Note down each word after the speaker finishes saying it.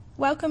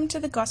Welcome to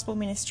the Gospel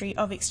Ministry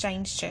of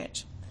Exchange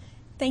Church.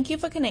 Thank you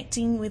for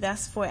connecting with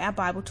us for our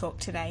Bible talk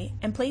today,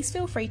 and please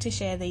feel free to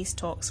share these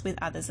talks with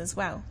others as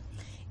well.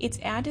 It's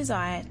our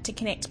desire to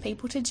connect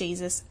people to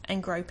Jesus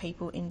and grow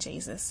people in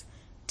Jesus.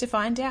 To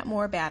find out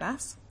more about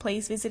us,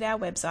 please visit our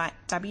website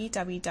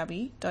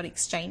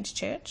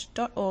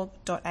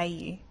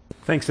www.exchangechurch.org.au.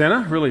 Thanks,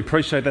 Anna. Really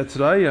appreciate that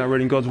today,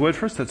 reading God's Word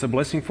for us. That's a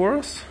blessing for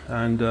us.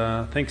 And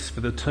thanks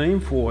for the team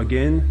for,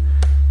 again,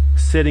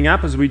 setting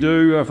up as we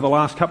do for the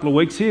last couple of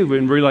weeks here. We've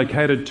been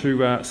relocated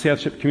to South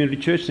Shep Community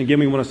Church. And again,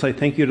 we want to say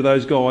thank you to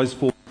those guys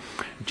for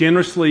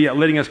generously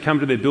letting us come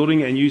to their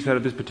building and use that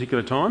at this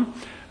particular time.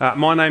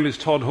 My name is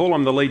Todd Hall.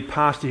 I'm the lead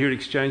pastor here at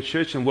Exchange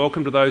Church, and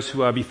welcome to those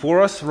who are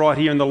before us right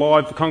here in the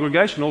live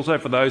congregation, also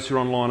for those who are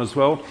online as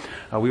well.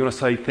 We want to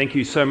say thank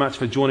you so much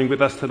for joining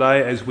with us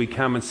today as we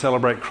come and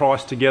celebrate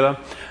Christ together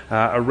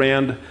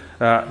around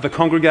the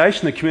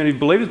congregation, the community of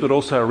believers, but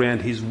also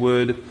around His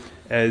Word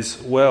as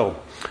well.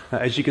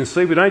 As you can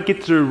see, we don't get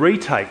to do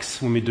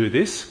retakes when we do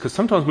this, because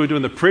sometimes we're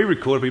doing the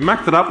pre-record. If we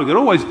mucked it up, we could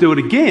always do it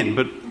again,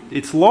 but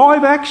it's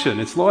live action.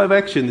 It's live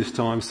action this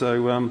time,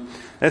 so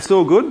that's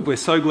all good. We're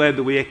so glad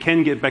that we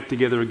can get back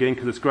together again,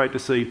 because it's great to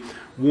see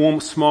warm,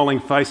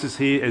 smiling faces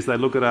here as they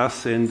look at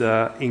us and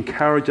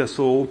encourage us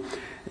all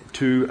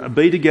to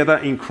be together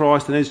in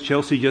Christ. And as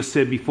Chelsea just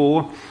said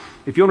before,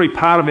 if you want to be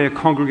part of our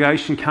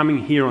congregation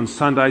coming here on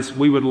Sundays,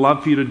 we would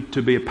love for you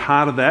to be a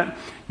part of that.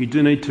 You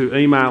do need to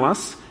email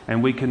us,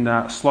 and we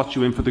can slot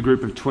you in for the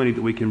group of 20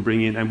 that we can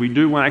bring in. And we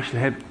do want to actually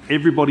have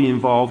everybody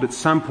involved at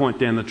some point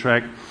down the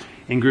track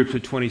in groups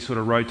of 20 sort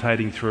of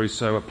rotating through.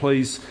 So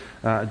please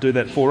do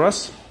that for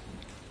us.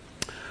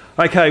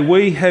 Okay,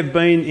 we have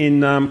been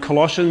in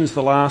Colossians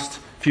the last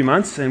few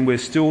months, and we're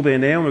still there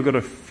now. We've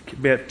got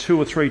about 2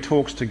 or 3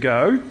 talks to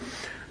go.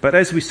 But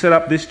as we set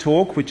up this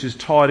talk, which is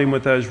tied in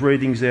with those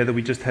readings there that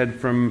we just had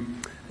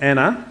from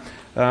Anna,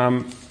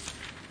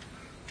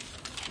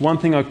 one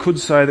thing I could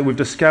say that we've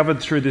discovered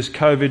through this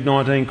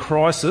COVID-19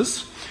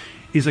 crisis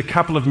is a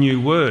couple of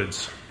new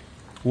words.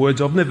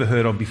 Words I've never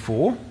heard of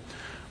before.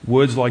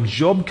 Words like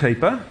job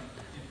keeper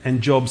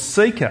and job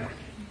seeker.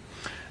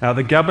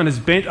 The government has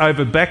bent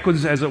over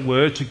backwards, as it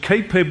were, to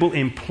keep people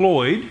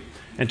employed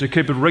and to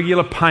keep a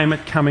regular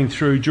payment coming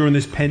through during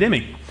this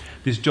pandemic.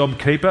 This job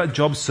keeper,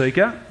 job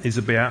seeker is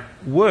about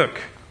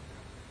work.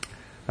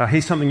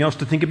 Here's something else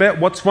to think about.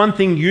 What's one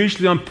thing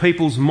usually on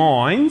people's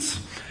minds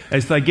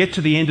as they get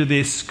to the end of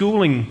their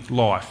schooling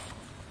life?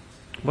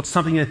 What's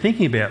something they're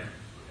thinking about?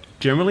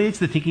 Generally,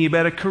 they're thinking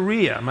about a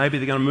career. Maybe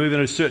they're going to move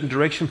in a certain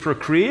direction for a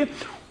career,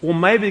 or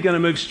maybe they're going to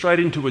move straight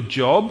into a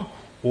job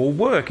or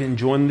work and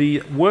join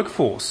the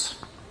workforce.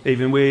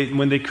 Even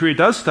when their career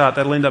does start,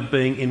 that'll end up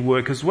being in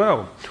work as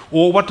well.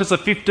 Or what does a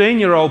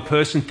 15-year-old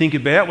person think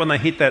about when they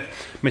hit that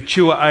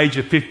mature age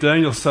of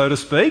 15, or so to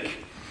speak?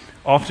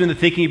 Often they're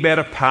thinking about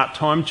a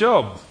part-time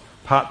job,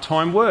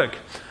 part-time work.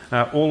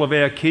 All of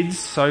our kids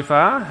so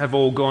far have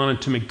all gone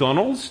into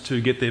McDonald's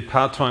to get their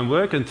part-time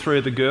work, and 3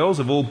 of the girls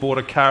have all bought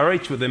a car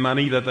each with their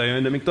money that they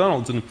earned at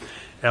McDonald's, and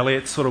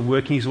Elliot's sort of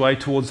working his way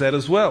towards that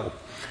as well.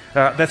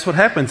 That's what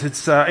happens.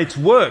 It's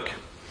work.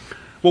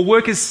 Well,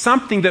 work is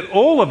something that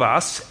all of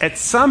us at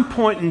some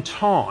point in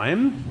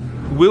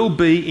time will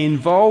be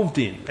involved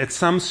in at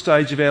some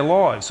stage of our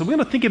lives. So we're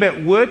going to think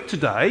about work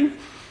today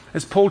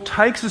as Paul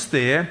takes us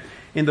there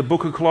in the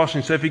book of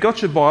Colossians. So if you've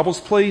got your Bibles,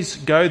 please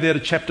go there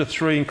to chapter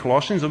 3 in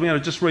Colossians. And we're going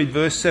to just read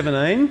verse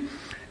 17,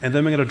 and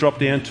then we're going to drop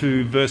down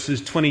to verses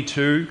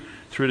 22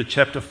 through to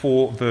chapter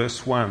 4,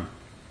 verse 1.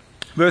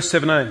 Verse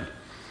 17.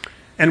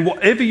 And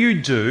whatever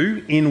you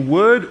do in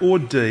word or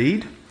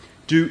deed,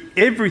 do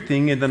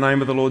everything in the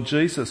name of the Lord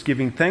Jesus,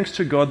 giving thanks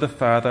to God the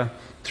Father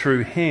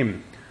through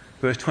Him.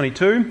 Verse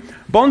 22.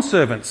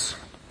 Bondservants,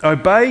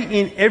 obey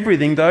in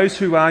everything those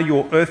who are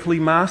your earthly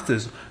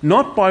masters,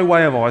 not by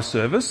way of eye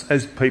service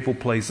as people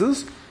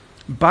pleasers,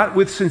 but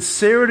with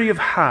sincerity of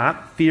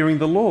heart, fearing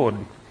the Lord.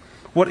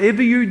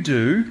 Whatever you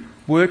do,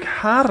 work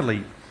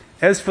heartily,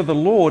 as for the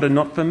Lord and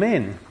not for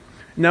men,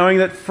 knowing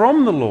that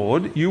from the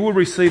Lord you will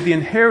receive the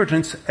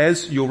inheritance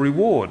as your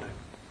reward.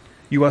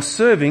 You are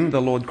serving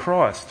the Lord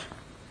Christ.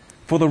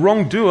 For the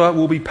wrongdoer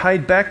will be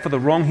paid back for the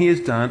wrong he has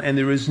done, and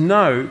there is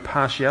no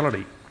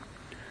partiality.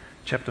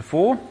 Chapter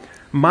 4.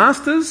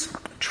 Masters,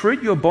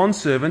 treat your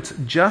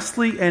bondservants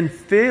justly and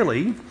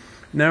fairly,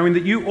 knowing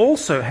that you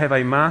also have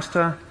a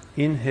master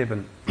in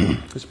heaven.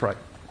 Let's pray.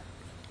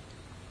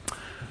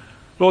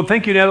 Lord,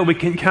 thank you now that we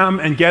can come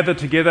and gather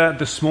together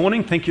this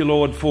morning. Thank you,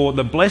 Lord, for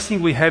the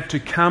blessing we have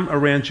to come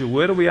around your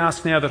word. And we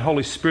ask now that,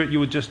 Holy Spirit, you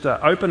would just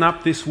open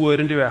up this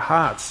word into our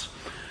hearts.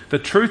 The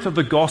truth of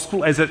the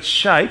gospel as it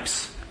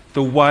shapes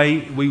the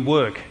way we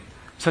work.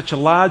 Such a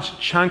large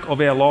chunk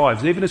of our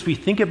lives. Even as we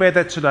think about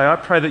that today, I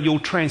pray that you'll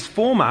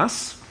transform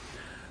us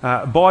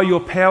by your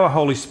power,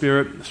 Holy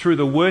Spirit, through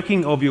the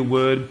working of your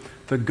word,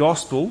 the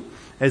gospel,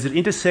 as it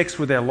intersects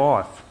with our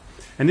life.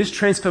 And this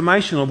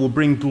transformation will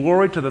bring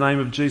glory to the name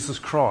of Jesus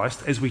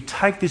Christ as we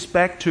take this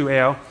back to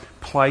our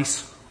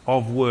place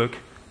of work,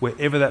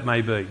 wherever that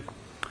may be.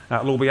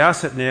 Lord, we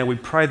ask that now, we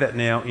pray that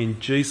now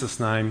in Jesus'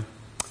 name.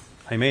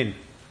 Amen.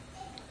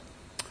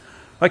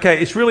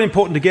 Okay, it's really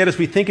important to get as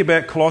we think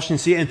about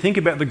Colossians here and think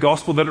about the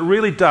gospel that it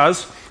really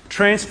does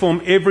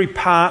transform every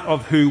part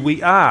of who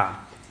we are.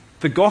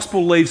 The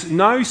gospel leaves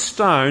no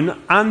stone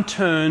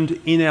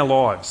unturned in our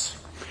lives.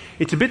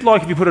 It's a bit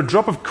like if you put a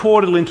drop of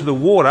cordial into the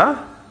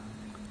water,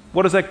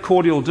 what does that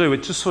cordial do?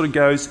 It just sort of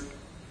goes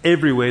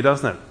everywhere,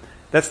 doesn't it?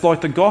 That's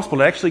like the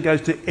gospel. It actually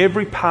goes to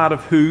every part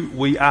of who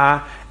we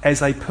are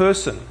as a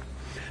person.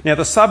 Now,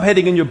 the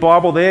subheading in your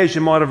Bible there, as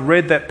you might have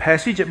read that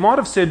passage, it might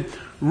have said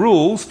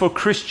rules for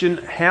Christian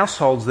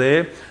households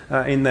there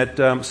in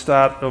that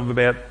start of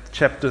about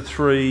chapter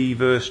 3,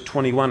 verse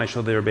 21-ish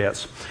or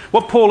thereabouts.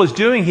 What Paul is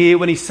doing here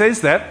when he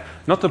says that,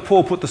 not that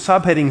Paul put the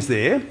subheadings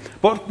there,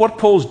 but what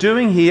Paul's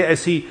doing here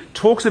as he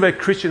talks about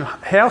Christian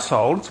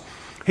households,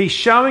 he's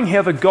showing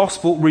how the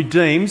gospel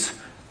redeems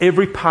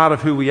every part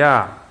of who we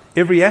are,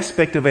 every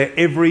aspect of our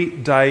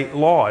everyday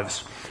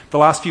lives. The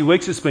last few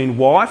weeks it's been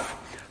wife,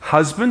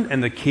 husband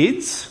and the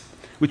kids,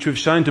 which we've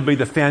shown to be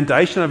the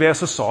foundation of our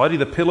society,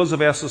 the pillars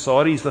of our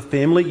society is the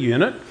family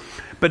unit.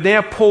 But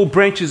now Paul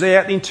branches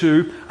out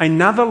into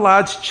another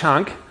large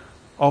chunk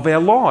of our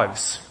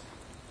lives,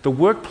 the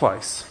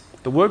workplace.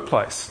 The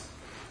workplace.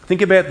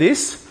 Think about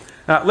this.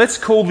 Let's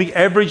call the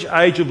average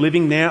age of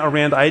living now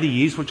around 80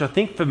 years, which I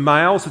think for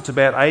males it's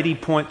about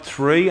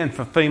 80.3 and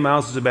for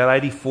females it's about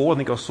 84. I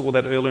think I saw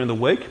that earlier in the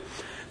week.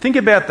 Think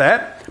about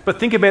that, but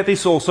think about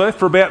this also.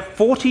 For about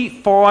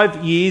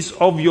 45 years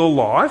of your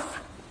life,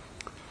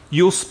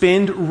 you'll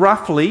spend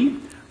roughly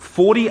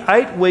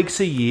 48 weeks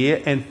a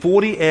year and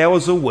 40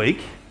 hours a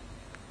week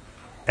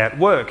at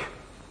work.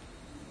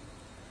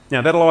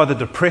 Now, that'll either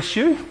depress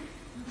you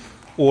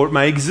or it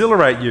may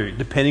exhilarate you,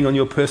 depending on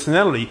your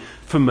personality.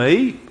 For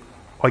me,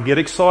 I get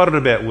excited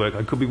about work.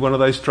 I could be one of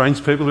those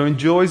strange people who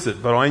enjoys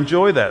it, but I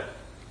enjoy that.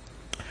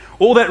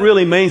 All that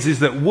really means is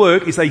that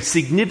work is a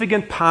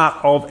significant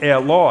part of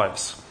our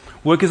lives.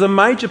 Work is a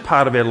major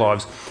part of our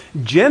lives.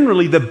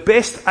 Generally, the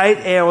best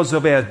 8 hours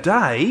of our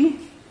day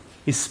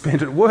is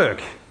spent at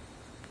work,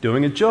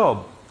 doing a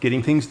job,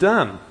 getting things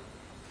done.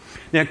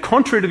 Now,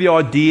 contrary to the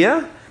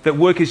idea that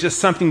work is just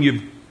something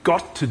you've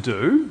got to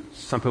do,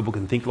 some people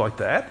can think like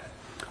that,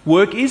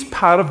 work is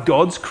part of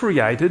God's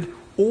created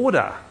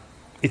order.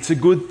 It's a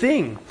good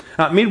thing.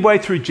 Midway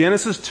through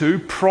Genesis 2,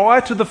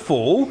 prior to the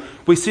fall,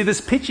 we see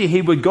this picture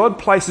here where God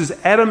places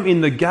Adam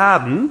in the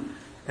garden,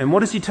 and what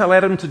does he tell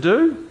Adam to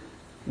do?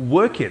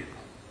 Work it.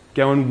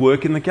 Go and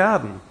work in the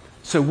garden.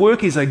 So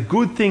work is a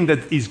good thing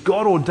that is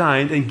God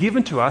ordained and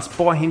given to us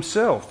by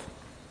himself.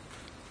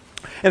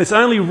 And it's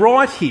only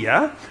right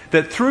here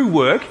that through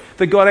work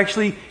that God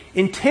actually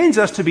intends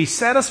us to be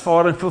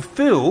satisfied and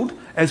fulfilled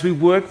as we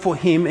work for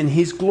him and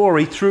his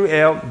glory through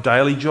our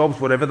daily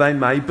jobs, whatever they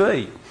may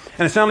be.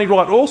 And it's only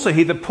right also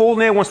here that Paul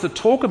now wants to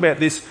talk about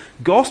this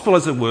gospel,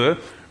 as it were,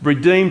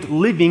 redeemed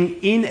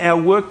living in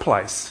our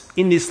workplace,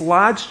 in this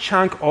large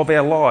chunk of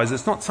our lives.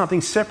 It's not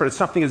something separate, it's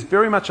something that's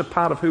very much a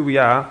part of who we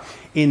are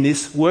in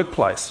this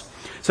workplace.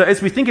 So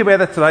as we think about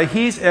that today,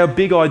 here's our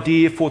big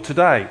idea for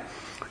today.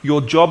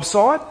 Your job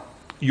site,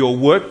 your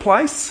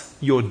workplace,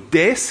 your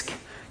desk,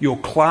 your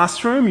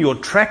classroom, your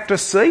tractor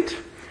seat,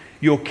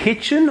 your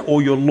kitchen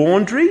or your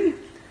laundry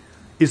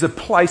is a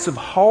place of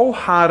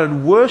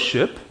wholehearted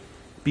worship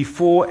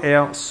before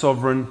our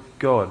sovereign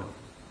God.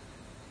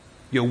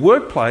 Your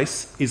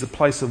workplace is a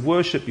place of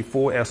worship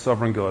before our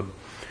sovereign God.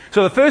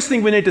 So the first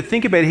thing we need to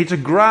think about here to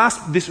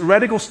grasp this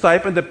radical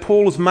statement that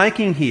Paul is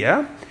making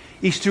here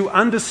is to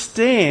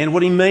understand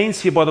what he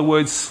means here by the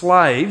word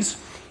slaves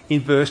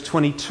in verse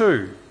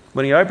 22.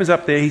 When he opens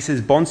up there, he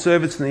says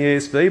bondservants in the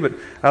ESV, but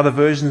other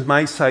versions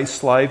may say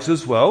slaves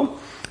as well.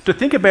 To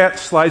think about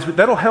slaves,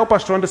 that'll help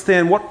us to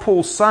understand what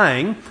Paul's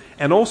saying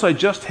and also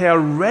just how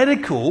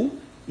radical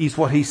is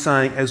what he's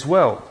saying as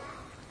well.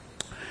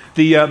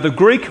 The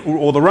Greek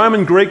or the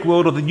Roman Greek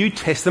world of the New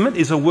Testament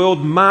is a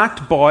world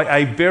marked by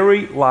a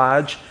very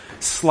large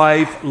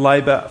slave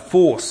labour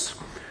force.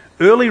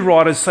 Early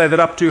writers say that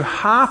up to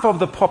half of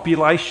the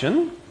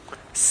population,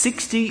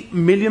 60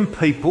 million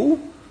people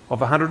of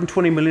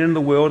 120 million in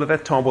the world at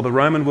that time, or the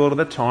Roman world at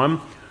that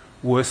time,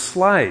 were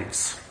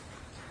slaves.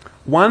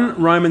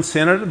 One Roman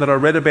senator that I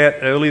read about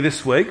earlier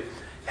this week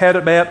had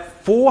about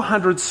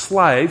 400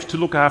 slaves to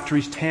look after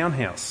his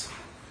townhouse.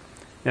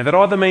 Now that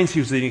either means he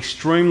was an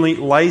extremely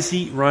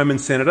lazy Roman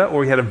senator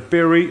or he had a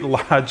very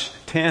large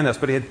townhouse,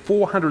 but he had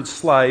 400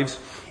 slaves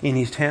in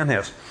his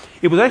townhouse.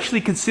 It was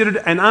actually considered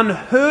an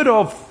unheard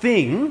of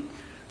thing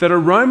that a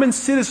Roman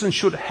citizen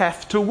should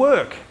have to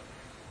work.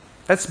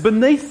 That's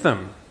beneath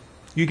them.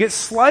 You get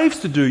slaves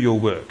to do your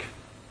work.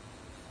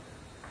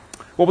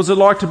 What was it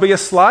like to be a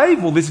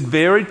slave? Well, this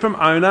varied from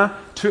owner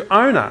to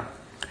owner.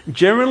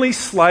 Generally,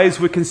 slaves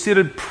were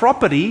considered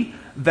property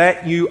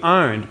that you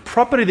owned,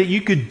 property that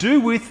you could do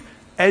with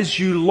as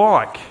you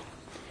like.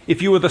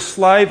 If you were the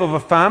slave of a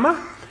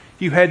farmer,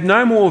 you had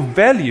no more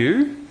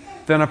value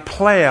than a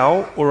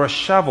plough or a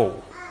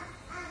shovel.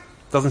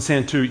 Doesn't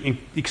sound too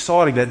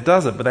exciting, that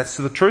does it, but that's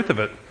the truth of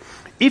it.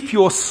 If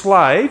your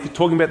slave,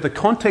 talking about the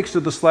context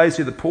of the slaves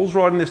here that Paul's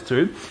writing this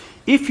to,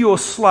 If your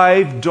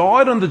slave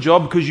died on the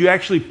job because you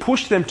actually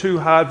pushed them too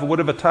hard for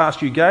whatever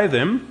task you gave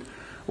them,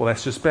 well,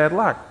 that's just bad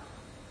luck.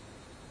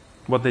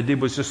 What they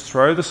did was just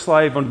throw the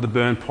slave onto the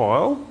burn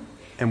pile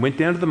and went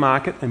down to the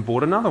market and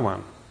bought another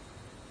one,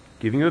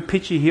 giving you a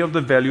picture here of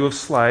the value of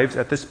slaves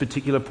at this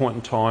particular point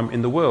in time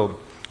in the world.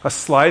 A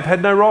slave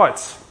had no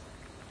rights.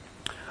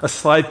 A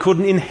slave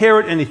couldn't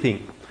inherit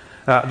anything.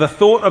 The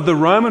thought of the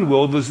Roman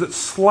world was that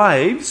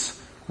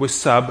slaves were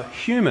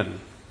subhuman,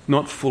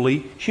 not fully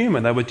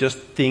human. They were just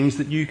things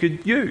that you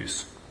could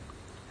use.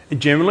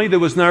 And generally, there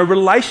was no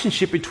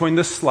relationship between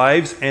the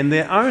slaves and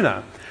their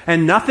owner,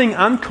 and nothing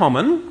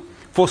uncommon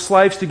for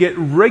slaves to get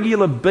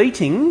regular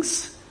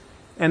beatings,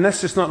 and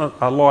that's just not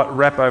a light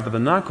rap over the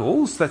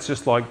knuckles, that's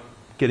just like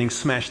getting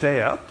smashed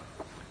out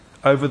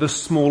over the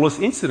smallest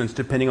incidents,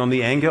 depending on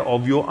the anger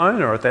of your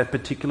owner at that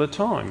particular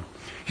time.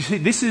 You see,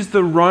 this is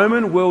the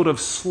Roman world of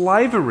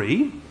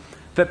slavery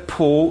that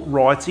Paul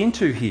writes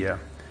into here.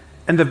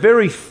 And the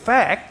very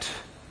fact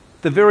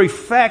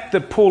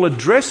that Paul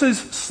addresses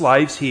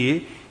slaves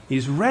here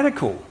is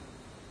radical.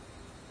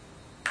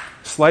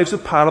 Slaves are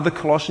part of the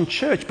Colossian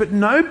church, but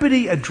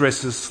nobody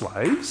addresses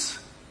slaves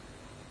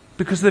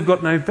because they've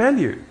got no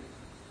value.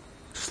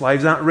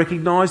 Slaves aren't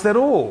recognised at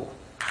all.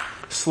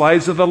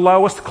 Slaves are the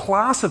lowest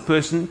class of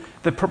person.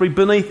 They're probably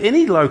beneath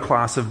any low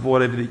class of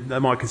whatever they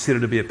might consider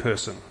to be a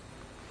person.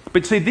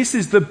 But see, this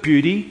is the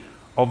beauty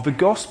of the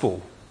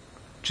gospel.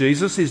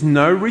 Jesus is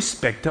no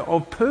respecter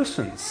of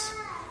persons.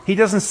 He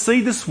doesn't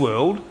see this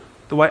world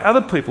the way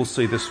other people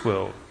see this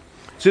world.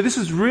 So this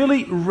is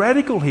really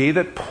radical here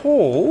that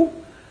Paul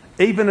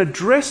even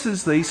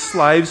addresses these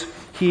slaves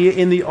here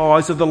in the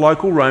eyes of the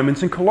local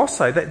Romans in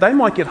Colossae. They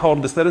might get hold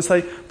of this letter and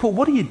say, Paul,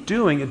 what are you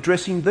doing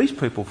addressing these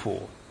people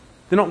for?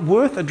 They're not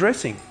worth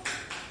addressing.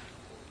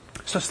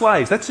 So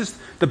slaves, that's just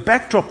the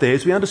backdrop there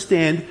as we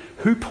understand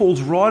who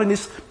Paul's writing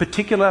this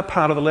particular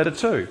part of the letter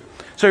to.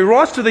 So he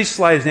writes to these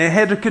slaves now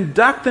how to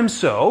conduct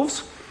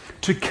themselves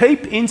to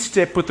keep in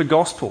step with the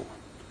gospel.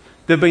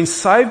 They've been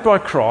saved by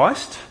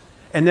Christ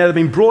and now they've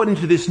been brought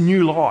into this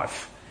new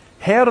life.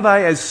 How do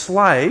they, as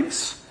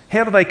slaves,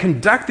 how do they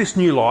conduct this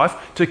new life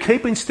to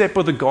keep in step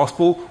with the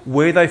gospel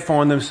where they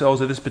find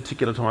themselves at this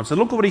particular time? So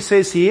look at what he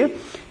says here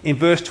in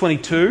verse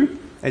 22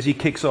 as he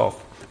kicks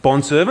off.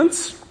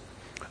 Bondservants,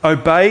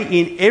 obey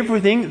in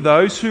everything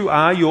those who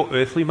are your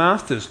earthly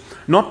masters,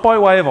 not by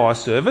way of eye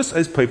service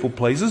as people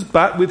pleasers,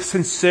 but with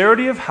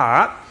sincerity of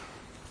heart,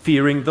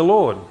 fearing the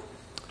Lord.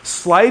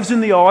 Slaves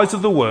in the eyes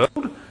of the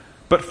world,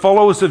 but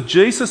followers of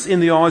Jesus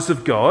in the eyes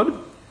of God.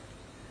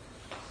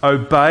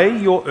 Obey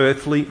your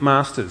earthly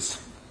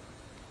masters.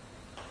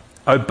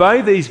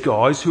 Obey these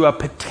guys who are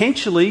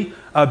potentially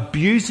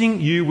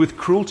abusing you with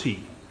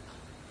cruelty.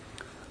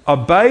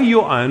 Obey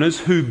your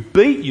owners who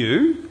beat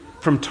you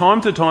from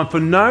time to time for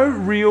no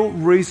real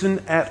reason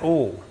at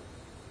all.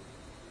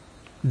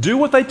 Do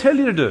what they tell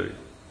you to do.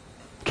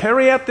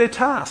 Carry out their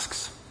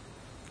tasks.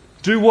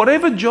 Do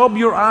whatever job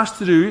you're asked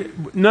to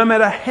do, no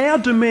matter how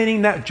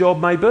demanding that job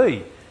may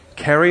be.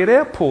 Carry it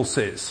out, Paul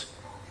says.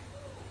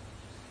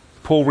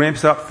 Paul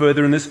ramps up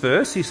further in this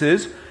verse. He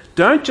says,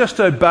 don't just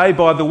obey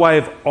by the way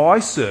of eye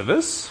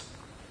service,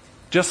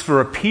 just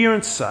for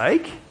appearance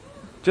sake,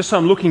 just so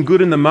I'm looking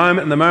good in the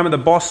moment, and the moment the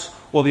boss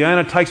or the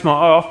owner takes my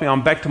eye off me,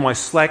 I'm back to my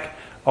slack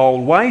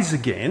old ways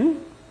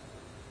again.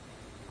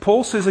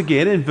 Paul says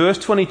again in verse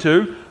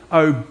 22,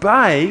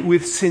 obey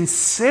with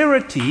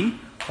sincerity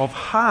of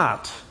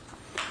heart.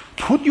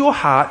 Put your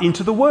heart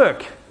into the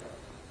work.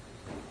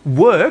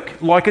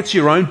 Work like it's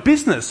your own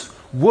business.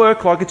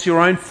 Work like it's your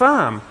own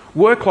farm.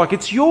 Work like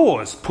it's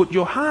yours. Put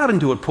your heart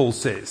into it, Paul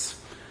says.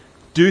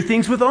 Do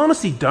things with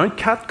honesty. Don't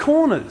cut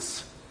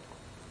corners.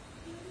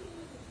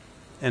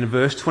 And in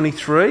verse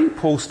 23,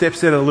 Paul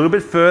steps out a little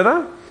bit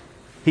further.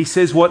 He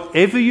says,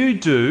 whatever you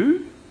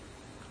do,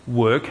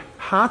 work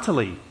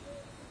heartily.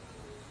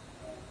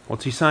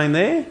 What's he saying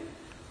there?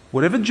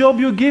 Whatever job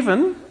you're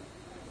given,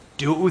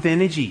 do it with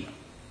energy.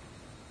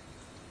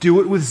 Do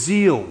it with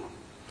zeal.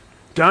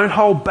 Don't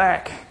hold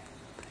back.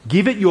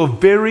 Give it your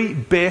very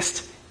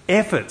best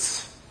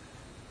efforts.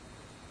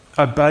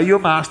 Obey your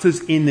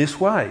masters in this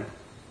way.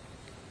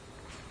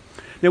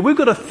 Now we've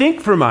got to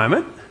think for a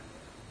moment,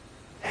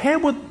 how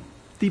would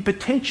the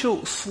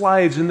potential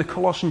slaves in the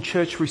Colossian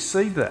church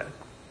receive that?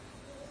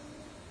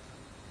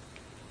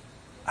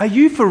 Are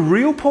you for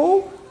real,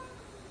 Paul?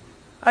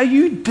 Are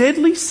you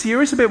deadly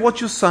serious about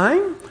what you're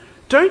saying?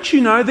 Don't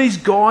you know these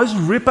guys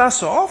rip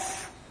us off?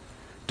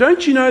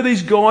 Don't you know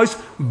these guys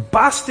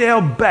bust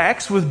our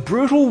backs with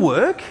brutal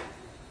work?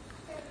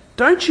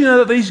 Don't you know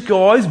that these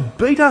guys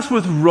beat us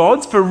with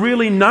rods for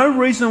really no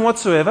reason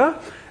whatsoever?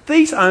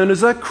 These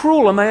owners are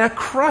cruel and they are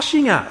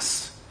crushing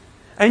us.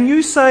 And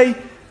you say,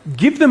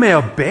 give them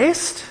our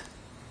best?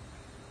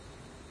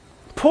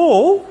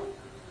 Paul,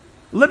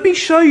 let me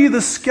show you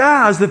the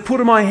scars they've put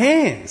on my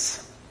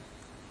hands.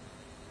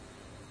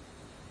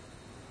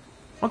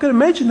 I can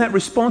imagine that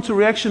response or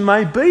reaction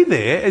may be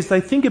there as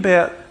they think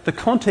about the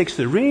context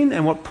they're in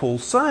and what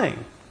Paul's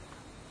saying.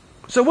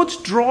 So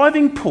what's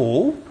driving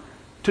Paul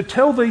to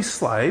tell these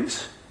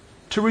slaves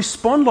to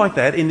respond like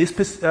that in this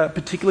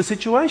particular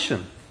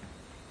situation?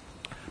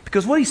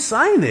 Because what he's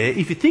saying there,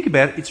 if you think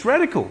about it, it's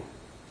radical.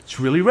 It's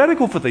really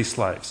radical for these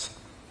slaves.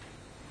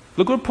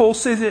 Look what Paul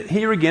says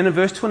here again in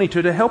verse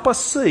 22 to help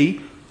us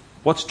see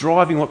what's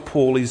driving what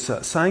Paul is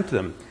saying to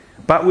them.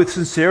 But with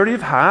sincerity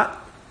of heart,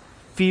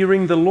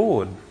 fearing the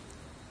Lord,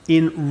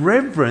 in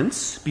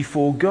reverence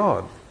before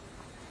God.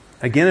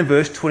 Again in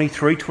verse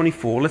 23,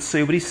 24, let's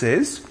see what he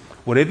says.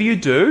 Whatever you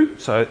do,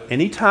 so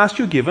any task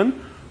you're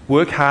given,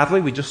 work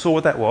heartily. We just saw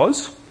what that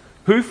was.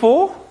 Who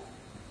for?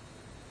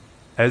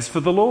 As for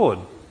the Lord,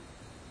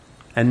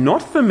 and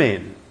not for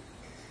men,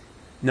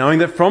 knowing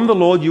that from the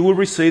Lord you will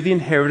receive the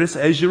inheritance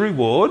as your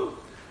reward.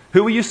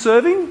 Who are you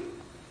serving?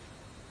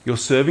 You're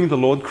serving the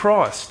Lord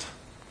Christ.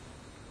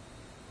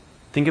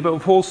 Think about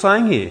what Paul's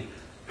saying here.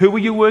 Who are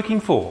you working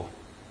for?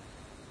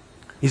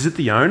 Is it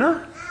the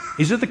owner?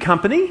 Is it the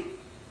company?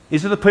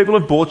 Is it the people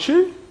who bought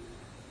you?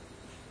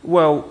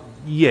 Well,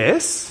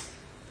 yes,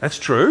 that's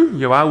true.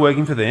 You are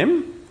working for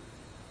them.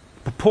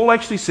 But Paul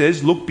actually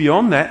says, look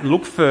beyond that,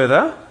 look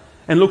further,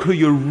 and look who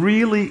you're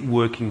really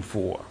working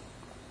for.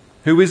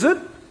 Who is it?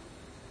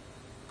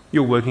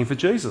 You're working for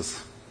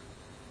Jesus.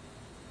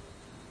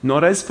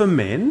 Not as for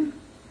men,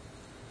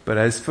 but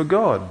as for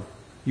God.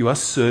 You are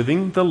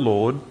serving the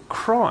Lord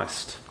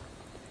Christ.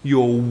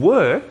 Your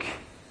work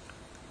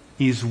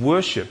is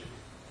worship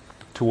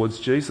towards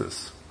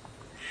Jesus.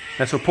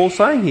 That's what Paul's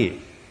saying here.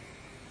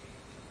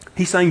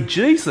 He's saying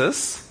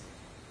Jesus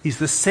is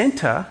the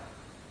centre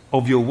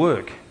of your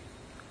work.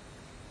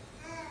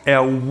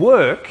 Our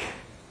work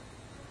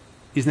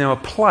is now a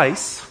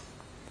place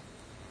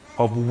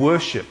of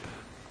worship.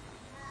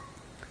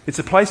 It's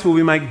a place where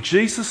we make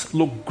Jesus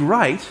look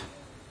great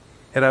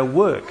at our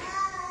work.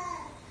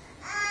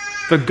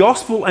 The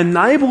gospel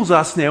enables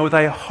us now with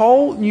a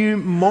whole new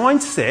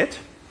mindset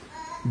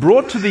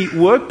brought to the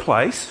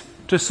workplace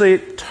to see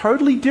it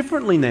totally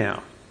differently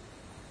now.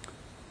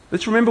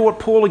 Let's remember what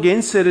Paul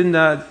again said in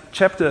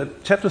chapter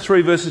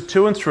 3, verses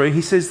 2 and 3.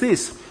 He says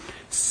this,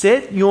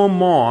 set your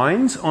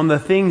minds on the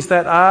things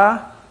that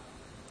are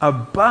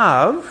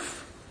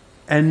above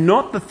and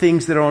not the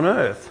things that are on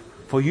earth.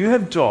 For you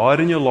have died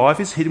and your life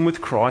is hidden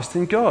with Christ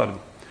in God.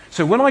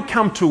 So when I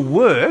come to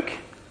work,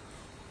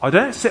 I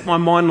don't set my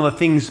mind on the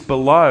things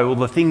below or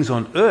the things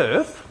on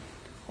earth.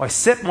 I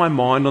set my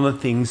mind on the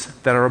things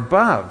that are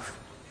above.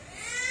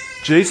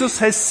 Jesus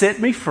has set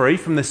me free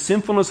from the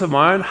sinfulness of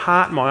my own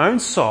heart, my own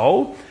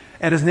soul,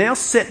 and has now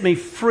set me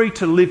free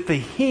to live for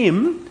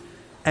Him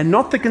and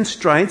not the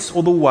constraints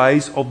or the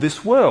ways of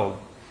this world.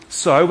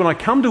 So when I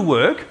come to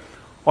work,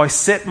 I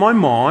set my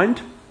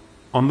mind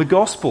on the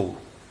gospel.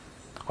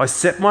 I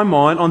set my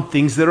mind on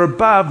things that are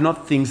above,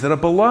 not things that are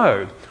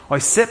below. I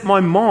set my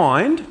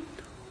mind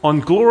on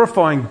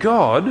glorifying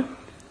God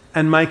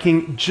and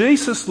making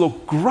Jesus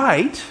look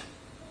great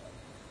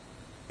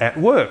at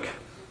work.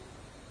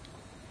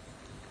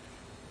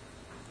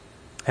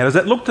 How does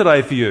that look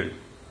today for you?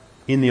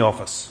 In the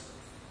office,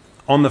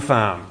 on the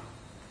farm,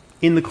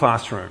 in the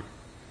classroom,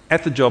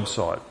 at the job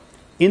site,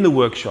 in the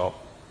workshop,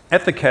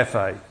 at the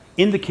cafe,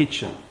 in the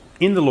kitchen,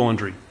 in the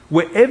laundry,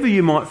 wherever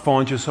you might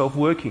find yourself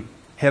working.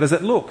 How does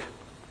that look?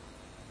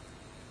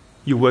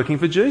 You're working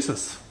for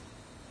Jesus.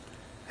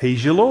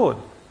 He's your Lord.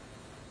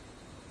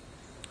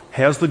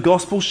 How's the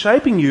gospel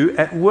shaping you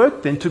at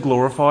work then to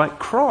glorify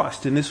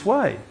Christ in this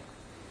way?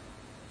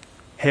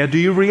 How do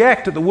you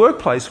react at the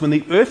workplace when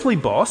the earthly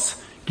boss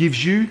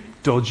gives you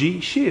dodgy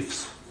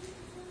shifts?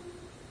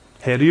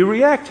 How do you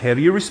react? How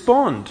do you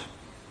respond?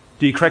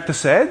 Do you crack the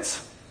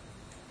sads?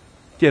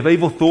 Do you have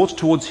evil thoughts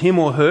towards him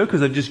or her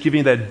because they've just given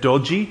you that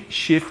dodgy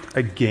shift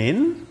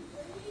again?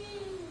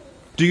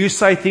 Do you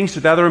say things to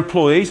the other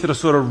employees that are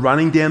sort of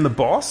running down the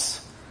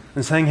boss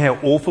and saying how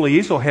awful he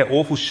is or how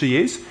awful she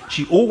is?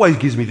 She always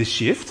gives me this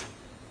shift.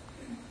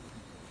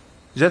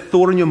 Is that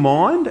thought in your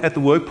mind at the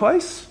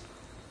workplace?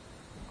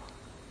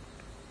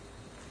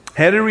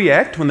 How do you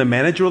react when the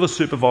manager or the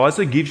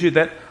supervisor gives you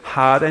that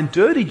hard and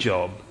dirty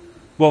job,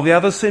 while the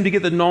others seem to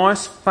get the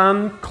nice,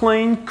 fun,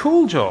 clean,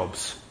 cool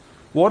jobs?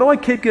 Why do I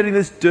keep getting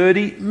this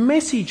dirty,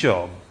 messy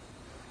job?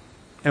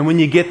 And when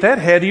you get that,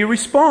 how do you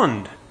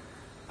respond?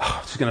 Oh,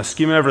 I'm just going to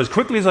skim over as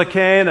quickly as I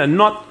can and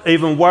not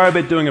even worry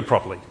about doing it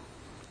properly.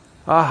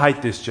 I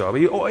hate this job.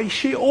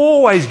 She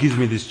always gives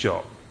me this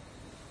job.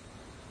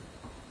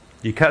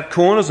 You cut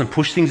corners and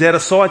push things out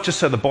of sight just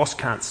so the boss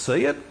can't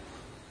see it.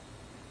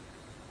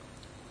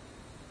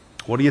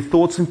 What are your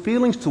thoughts and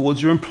feelings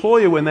towards your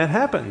employer when that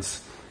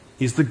happens?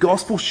 Is the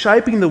gospel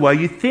shaping the way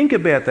you think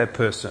about that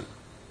person?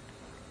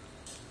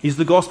 Is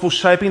the gospel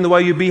shaping the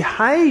way you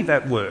behave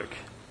at work?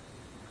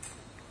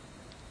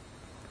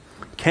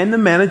 Can the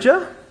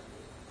manager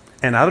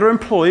and other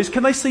employees,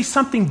 can they see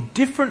something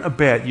different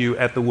about you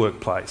at the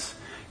workplace?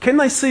 Can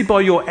they see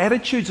by your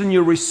attitudes and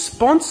your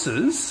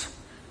responses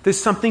there's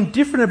something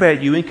different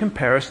about you in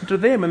comparison to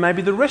them and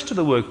maybe the rest of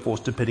the workforce,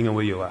 depending on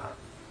where you are?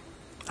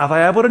 Are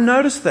they able to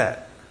notice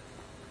that?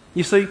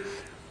 You see,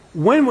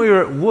 when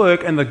we're at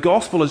work and the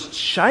gospel is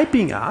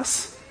shaping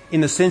us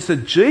in the sense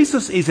that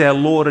Jesus is our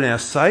Lord and our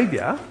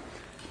Saviour,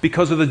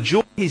 because of the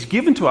joy he's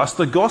given to us,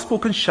 the gospel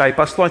can shape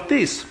us like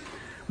this.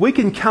 We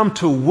can come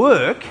to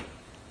work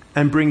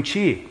and bring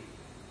cheer.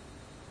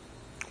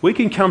 We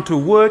can come to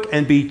work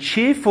and be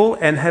cheerful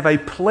and have a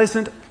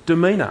pleasant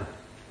demeanour.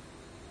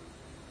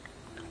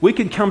 We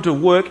can come to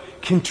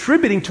work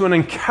contributing to an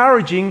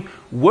encouraging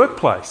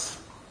workplace.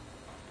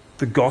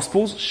 The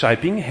gospel's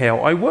shaping how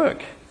I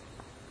work.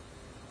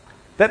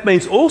 That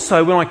means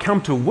also when I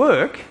come to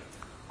work,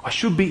 I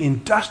should be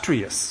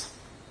industrious.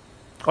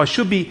 I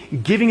should be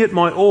giving it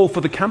my all for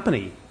the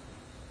company.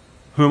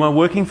 Who am I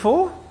working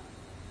for?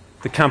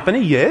 The company,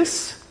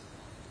 yes,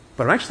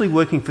 but I'm actually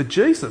working for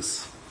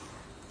Jesus.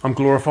 I'm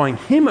glorifying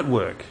him at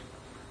work.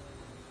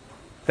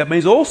 That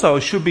means also I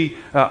should be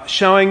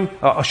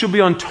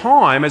on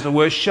time, as it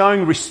were,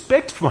 showing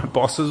respect for my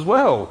boss as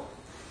well.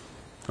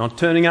 Not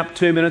turning up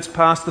 2 minutes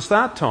past the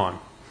start time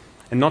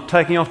and not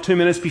taking off 2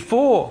 minutes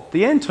before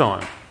the end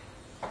time.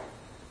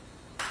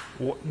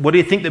 What do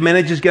you think the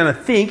manager's going to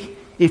think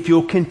if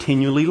you're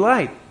continually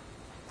late?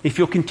 If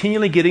you're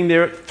continually getting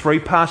there at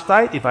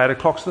 8:03, if 8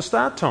 o'clock's the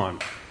start time?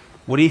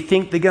 What do you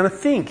think they're going to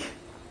think?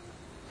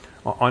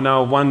 I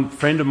know one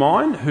friend of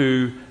mine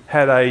who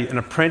had an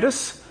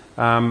apprentice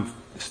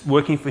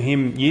working for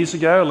him years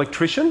ago,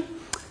 electrician,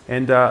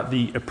 and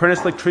the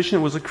apprentice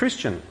electrician was a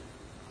Christian.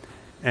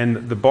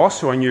 And the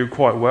boss, who I knew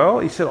quite well,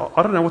 he said,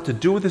 I don't know what to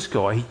do with this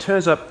guy. He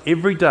turns up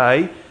every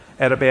day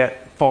at about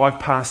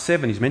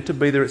 7:05. He's meant to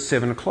be there at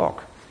 7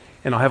 o'clock.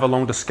 And I have a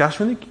long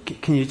discussion with him.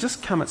 Can you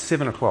just come at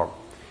 7 o'clock?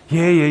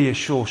 Yeah,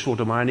 sure,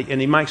 Damone. And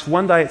he makes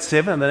one day at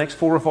 7, and the next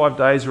 4 or 5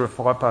 days are at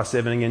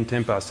 7:05 again,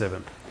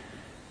 7:10.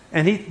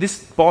 And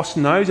this boss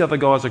knows the other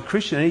guys are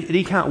Christian, and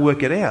he can't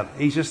work it out.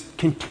 He's just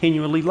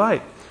continually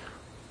late.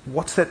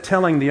 What's that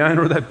telling the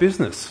owner of that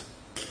business?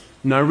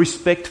 No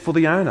respect for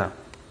the owner.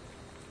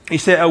 He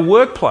said our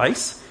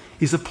workplace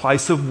is a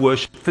place of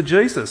worship for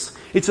Jesus.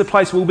 It's a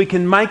place where we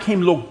can make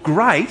him look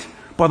great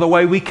by the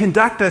way we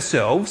conduct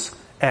ourselves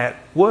at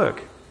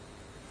work.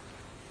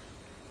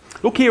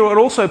 Look here what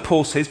also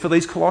Paul says for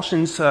these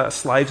Colossians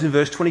slaves in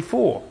verse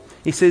 24.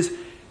 He says,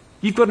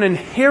 you've got an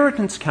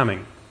inheritance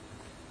coming.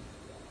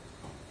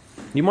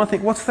 You might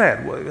think, what's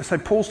that? So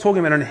Paul's talking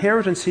about an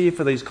inheritance here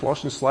for these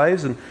Colossian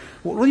slaves. And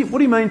what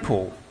do you mean,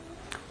 Paul?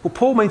 Well,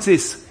 Paul means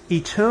this.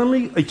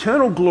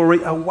 Eternal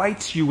glory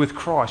awaits you with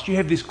Christ. You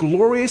have this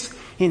glorious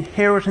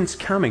inheritance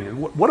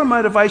coming. What a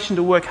motivation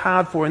to work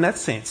hard for in that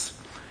sense.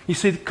 You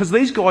see, because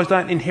these guys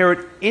don't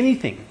inherit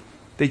anything.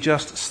 They're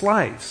just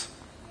slaves.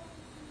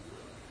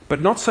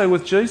 But not so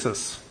with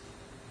Jesus.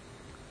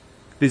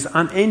 There's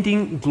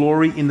unending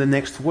glory in the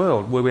next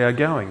world where we are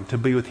going to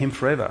be with him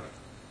forever.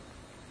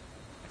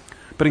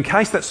 But in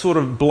case that sort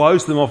of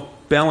blows them off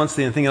balance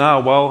there and thinking,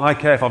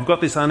 okay, if I've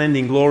got this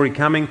unending glory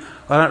coming,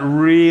 I don't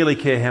really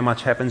care how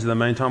much happens in the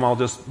meantime.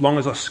 as long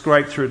as I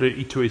scrape through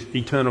to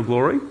eternal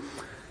glory.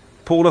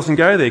 Paul doesn't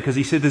go there because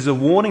he said there's a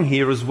warning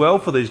here as well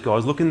for these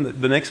guys. Look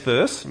in the next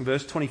verse, in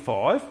verse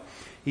 25.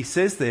 He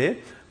says there,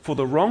 for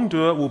the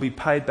wrongdoer will be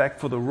paid back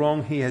for the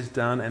wrong he has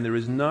done, and there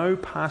is no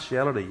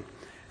partiality.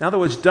 In other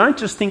words, don't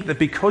just think that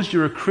because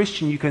you're a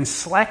Christian you can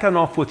slacken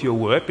off with your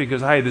work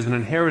because, hey, there's an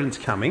inheritance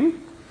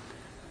coming,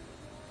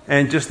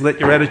 and just let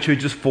your attitude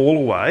just fall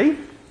away.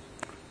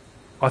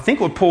 I think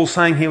what Paul's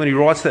saying here when he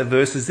writes that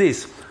verse is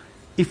this.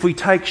 If we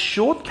take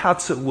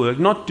shortcuts at work,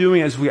 not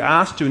doing as we're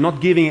asked to, not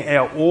giving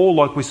our all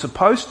like we're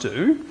supposed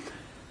to,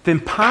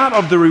 then part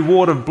of the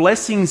reward of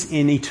blessings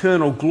in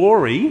eternal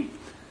glory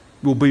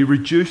will be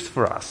reduced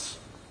for us.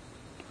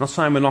 I'm not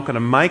saying we're not going to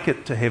make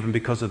it to heaven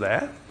because of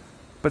that,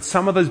 but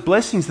some of those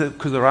blessings,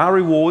 because there are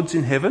rewards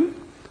in heaven,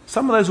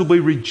 some of those will be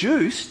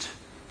reduced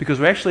because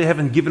we actually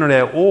haven't given it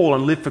our all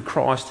and lived for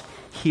Christ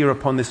here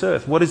upon this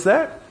earth. What is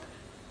that?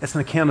 That's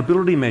an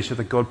accountability measure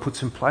that God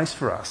puts in place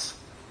for us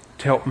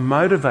to help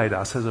motivate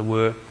us, as it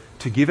were,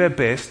 to give our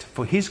best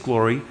for his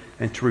glory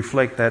and to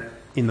reflect that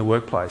in the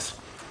workplace.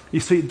 You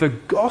see, the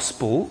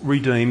gospel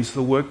redeems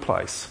the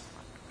workplace.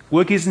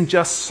 Work isn't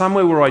just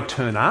somewhere where I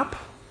turn up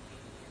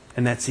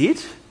and that's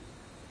it.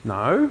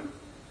 No.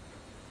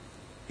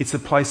 It's a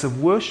place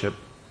of worship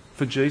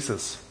for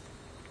Jesus.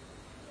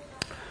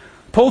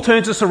 Paul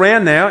turns us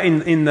around now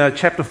in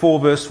chapter 4,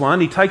 verse 1.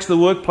 He takes the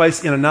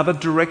workplace in another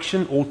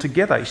direction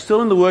altogether. He's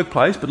still in the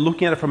workplace, but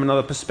looking at it from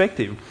another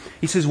perspective.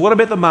 He says, what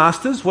about the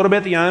masters? What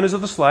about the owners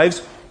of the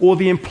slaves or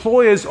the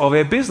employers of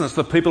our business,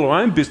 the people who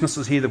own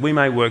businesses here that we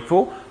may work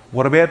for?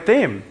 What about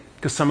them?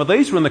 Because some of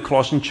these were in the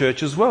Colossian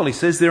church as well. He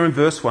says there in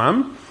verse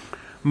 1,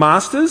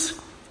 Masters,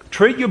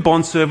 treat your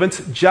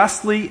bondservants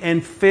justly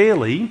and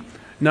fairly,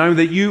 knowing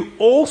that you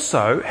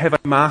also have a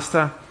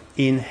master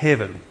in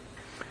heaven.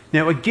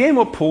 Now again,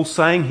 what Paul's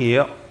saying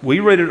here, we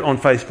read it on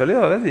face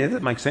value,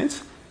 that makes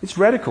sense. It's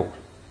radical.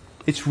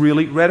 It's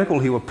really radical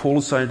here what Paul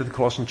is saying to the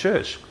Colossian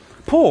church.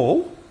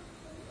 Paul,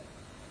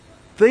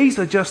 these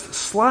are just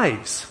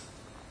slaves.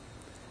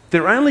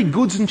 They're only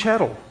goods and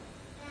chattel.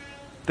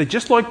 They're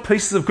just like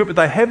pieces of equipment.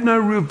 They have no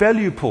real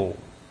value, Paul.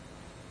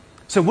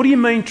 So what do you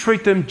mean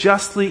treat them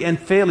justly and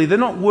fairly? They're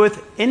not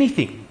worth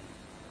anything.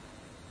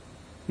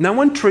 No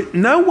one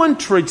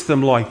treats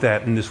them like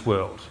that in this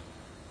world.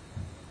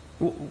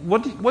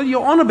 What are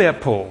you on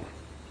about, Paul?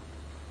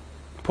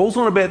 Paul's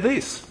on about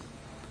this.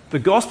 The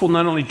gospel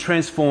not only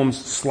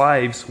transforms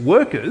slaves,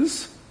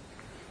 workers,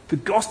 the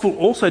gospel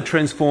also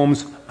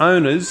transforms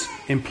owners,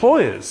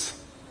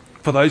 employers,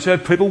 for those who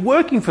have people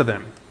working for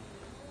them.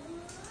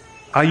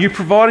 Are you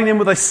providing them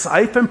with a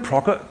safe and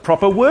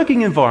proper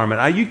working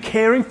environment? Are you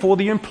caring for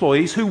the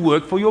employees who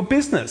work for your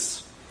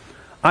business?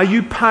 Are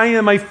you paying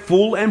them a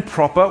full and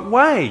proper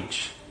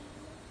wage?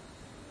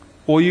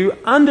 Or are you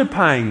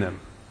underpaying them?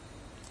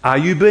 Are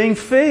you being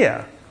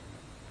fair?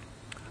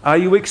 Are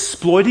you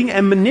exploiting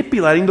and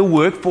manipulating the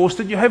workforce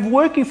that you have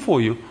working for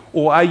you?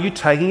 Or are you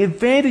taking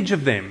advantage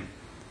of them?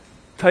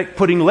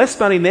 Putting less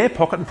money in their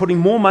pocket and putting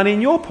more money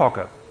in your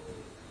pocket?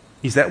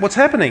 Is that what's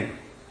happening?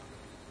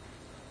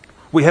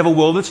 We have a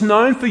world that's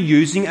known for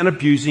using and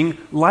abusing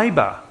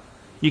labour.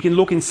 You can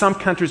look in some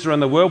countries around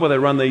the world where they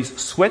run these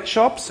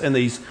sweatshops and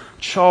these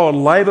child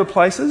labour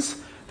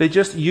places. They're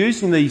just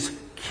using these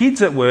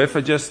kids at work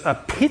for just a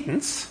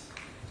pittance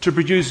to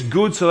produce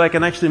goods so they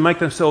can actually make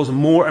themselves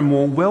more and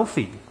more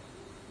wealthy.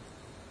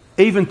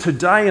 Even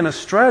today in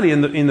Australia,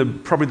 in the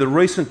probably the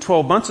recent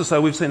 12 months or so,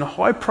 we've seen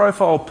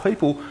high-profile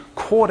people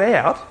caught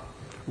out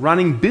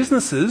running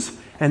businesses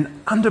and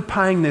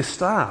underpaying their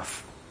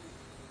staff.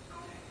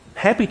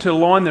 Happy to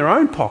line their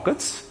own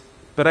pockets,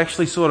 but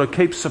actually sort of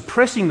keep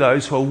suppressing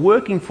those who are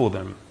working for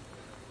them.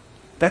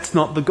 That's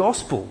not the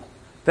gospel.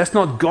 That's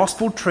not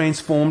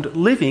gospel-transformed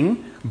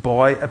living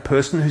by a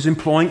person who's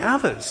employing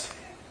others.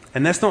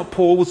 And that's not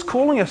Paul was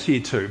calling us here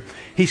to.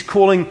 He's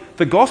calling,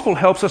 the gospel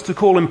helps us to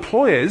call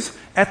employers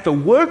at the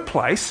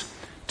workplace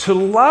to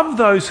love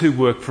those who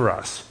work for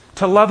us,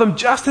 to love them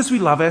just as we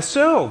love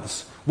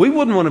ourselves. We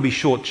wouldn't want to be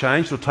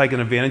shortchanged or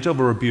taken advantage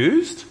of or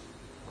abused.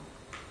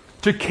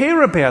 To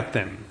care about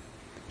them,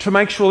 to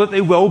make sure that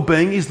their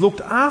well-being is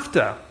looked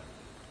after.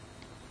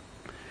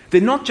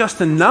 They're not just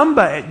a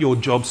number at your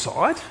job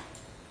site.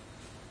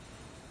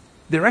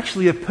 They're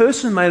actually a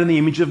person made in the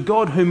image of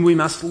God whom we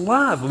must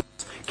love,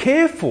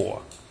 care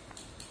for.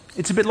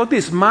 It's a bit like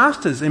this.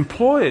 Masters,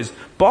 employers,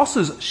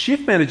 bosses,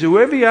 shift manager,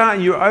 whoever you are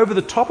and you're over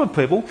the top of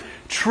people,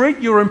 treat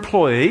your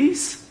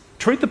employees,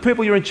 treat the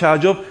people you're in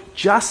charge of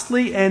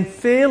justly and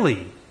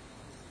fairly.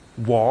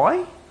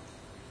 Why?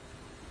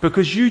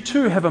 Because you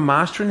too have a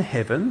master in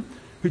heaven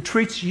who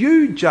treats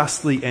you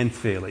justly and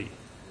fairly.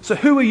 So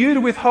who are you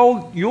to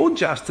withhold your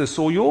justice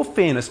or your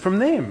fairness from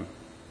them?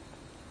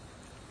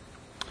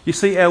 You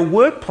see, our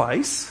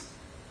workplace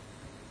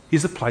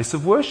is a place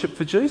of worship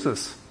for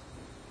Jesus.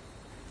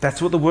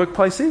 That's what the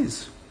workplace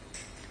is.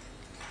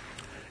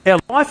 Our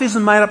life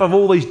isn't made up of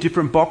all these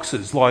different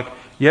boxes like,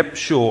 yep,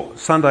 sure,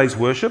 Sunday's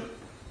worship.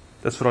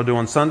 That's what I do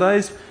on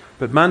Sundays.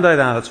 But Monday,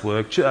 no, that's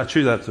work.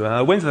 Tuesday, that's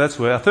work. Wednesday, that's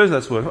work. Thursday,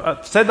 that's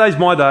work. Saturday's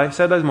my day.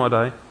 Saturday's my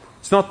day.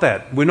 It's not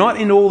that. We're not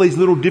in all these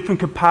little different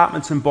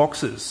compartments and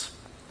boxes.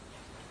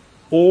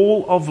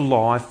 All of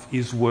life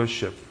is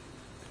worship.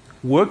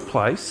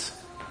 Workplace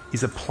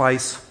is a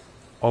place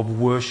of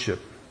worship.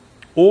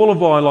 All of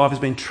my life has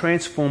been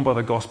transformed by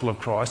the gospel of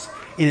Christ,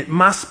 and it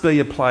must be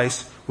a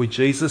place where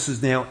Jesus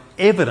is now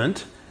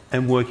evident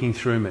and working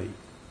through me.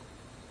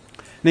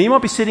 Now, you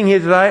might be sitting here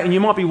today and you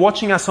might be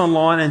watching us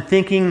online and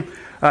thinking,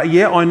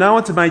 yeah, I know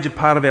it's a major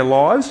part of our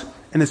lives,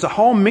 and there's a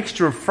whole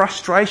mixture of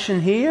frustration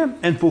here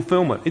and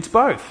fulfillment. It's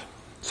both.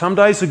 Some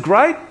days are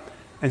great,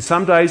 and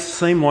some days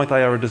seem like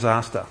they are a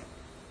disaster.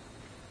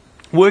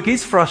 Work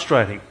is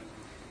frustrating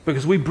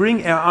because we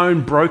bring our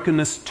own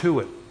brokenness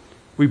to it.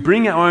 We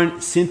bring our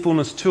own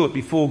sinfulness to it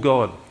before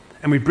God,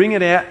 and we bring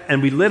it out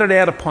and we let it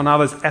out upon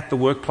others at the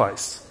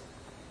workplace.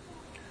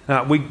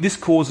 This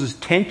causes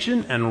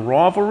tension and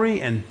rivalry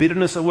and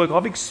bitterness at work.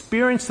 I've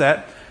experienced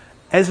that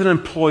as an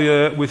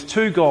employer with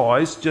two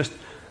guys just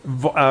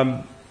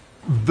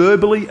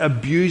verbally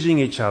abusing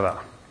each other.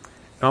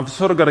 And I've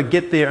sort of got to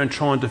get there and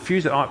try and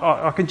diffuse it.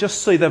 I can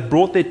just see they've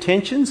brought their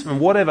tensions and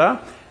whatever,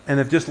 and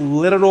they've just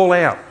let it all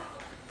out.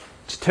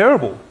 It's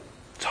terrible.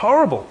 It's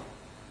horrible.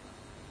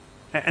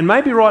 And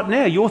maybe right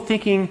now you're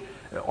thinking,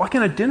 I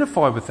can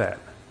identify with that.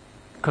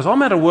 Because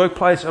I'm at a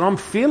workplace and I'm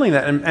feeling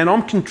that and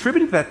I'm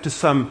contributing to that to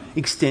some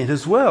extent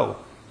as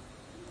well.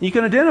 You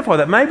can identify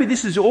that. Maybe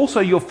this is also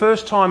your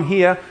first time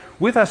here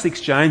with us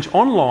Exchange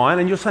online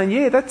and you're saying,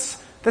 yeah, that's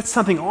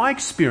something I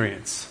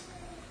experience.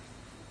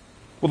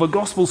 Well, the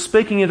gospel's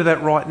speaking into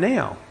that right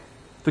now.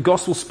 The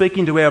gospel's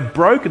speaking to our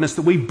brokenness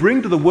that we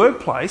bring to the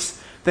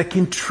workplace that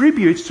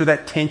contributes to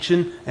that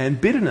tension and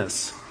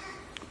bitterness.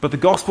 But the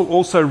gospel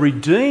also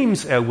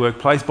redeems our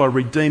workplace by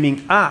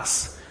redeeming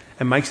us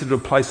and makes it a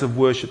place of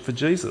worship for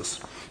Jesus.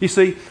 You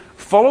see,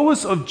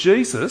 followers of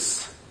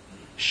Jesus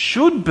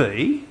should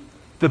be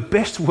the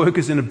best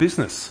workers in a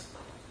business.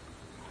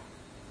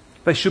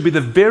 They should be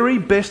the very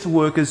best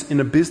workers in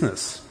a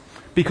business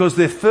because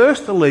their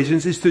first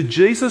allegiance is to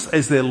Jesus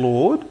as their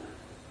Lord,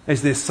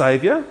 as their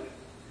Saviour,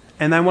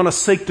 and they want to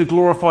seek to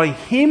glorify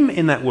Him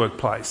in that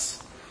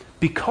workplace.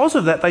 Because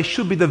of that, they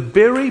should be the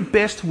very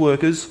best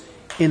workers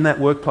in that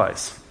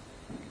workplace.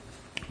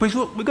 But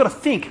we've got to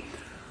think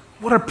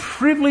what a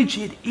privilege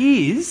it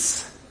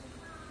is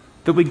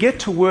that we get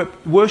to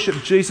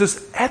worship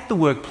Jesus at the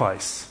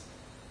workplace.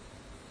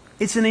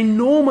 It's an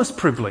enormous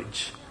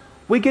privilege.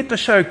 We get to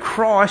show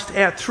Christ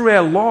out through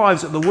our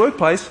lives at the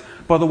workplace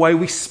by the way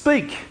we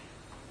speak,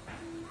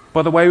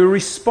 by the way we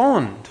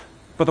respond,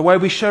 by the way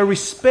we show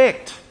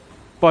respect,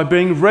 by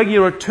being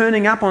regular at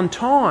turning up on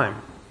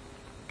time.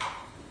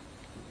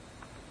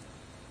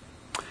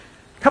 A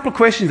couple of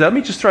questions. Let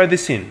me just throw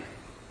this in.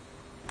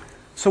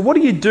 So what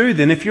do you do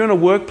then if you're in a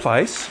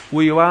workplace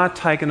where you are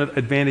taken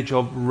advantage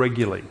of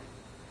regularly?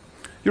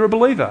 You're a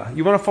believer.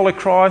 You want to follow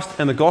Christ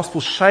and the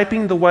gospel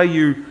shaping the way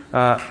you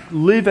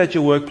live at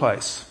your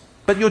workplace.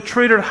 But you're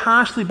treated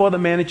harshly by the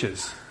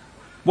managers.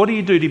 What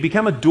do? Do you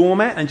become a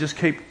doormat and just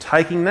keep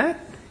taking that?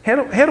 How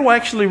do I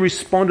actually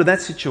respond to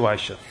that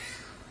situation?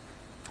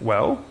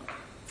 Well,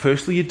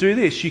 firstly you do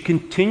this. You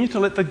continue to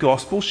let the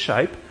gospel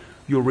shape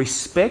your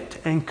respect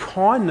and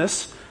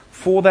kindness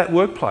for that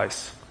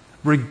workplace,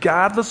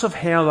 regardless of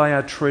how they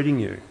are treating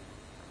you.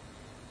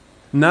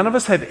 None of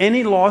us have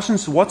any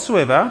license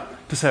whatsoever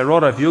to say,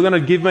 right, if you're going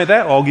to give me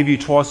that, I'll give you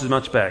twice as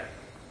much back.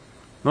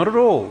 Not at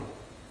all.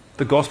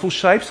 The gospel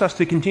shapes us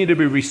to continue to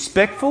be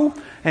respectful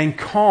and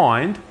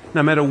kind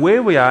no matter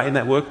where we are in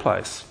that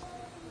workplace.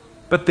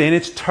 But then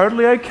it's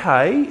totally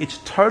okay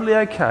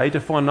to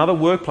find another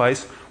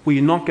workplace where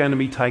you're not going to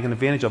be taken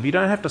advantage of. You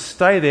don't have to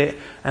stay there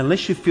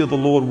unless you feel the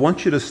Lord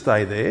wants you to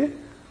stay there,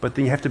 but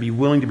then you have to be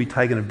willing to be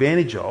taken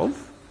advantage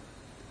of.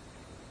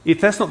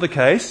 If that's not the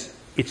case,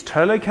 it's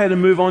totally okay to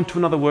move on to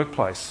another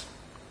workplace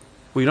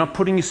where you're not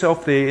putting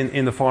yourself there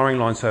in the firing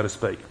line, so to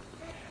speak.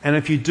 And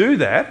if you do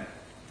that,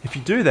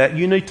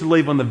 you need to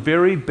leave on the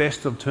very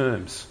best of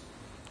terms.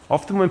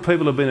 Often when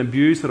people have been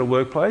abused at a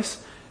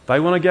workplace, they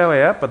want to go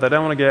out, but they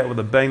don't want to go out with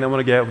a bang, they want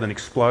to go out with an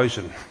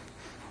explosion.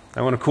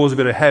 They want to cause a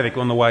bit of havoc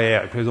on the way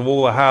out because of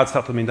all the hard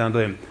stuff that's been done to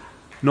them.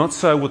 Not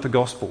so with the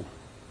gospel.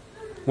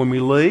 When we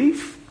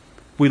leave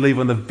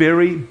on the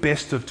very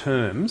best of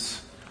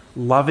terms,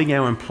 loving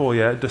our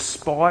employer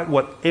despite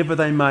whatever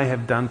they may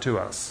have done to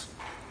us.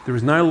 There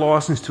is no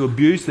license to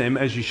abuse them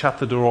as you shut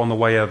the door on the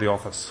way out of the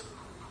office.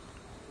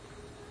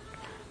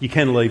 You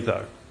can leave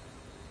though.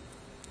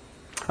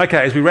 Okay,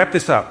 as we wrap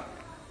this up,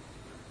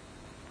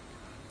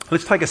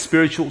 let's take a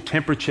spiritual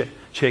temperature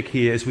check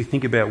here as we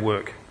think about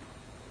work.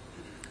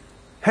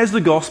 Has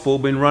the gospel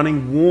been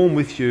running warm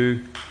with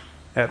you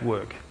at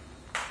work?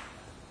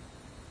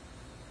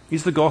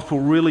 Is the gospel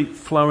really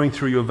flowing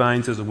through your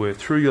veins, as it were,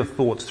 through your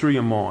thoughts, through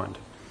your mind?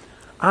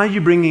 Are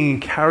you bringing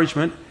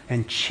encouragement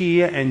and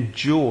cheer and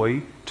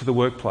joy to the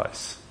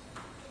workplace?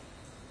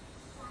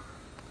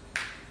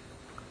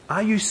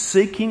 Are you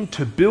seeking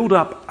to build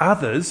up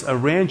others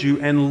around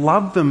you and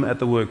love them at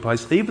the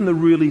workplace, even the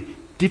really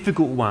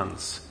difficult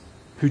ones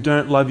who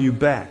don't love you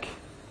back?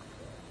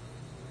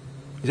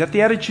 Is that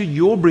the attitude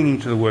you're bringing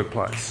to the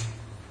workplace?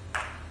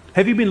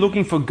 Have you been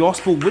looking for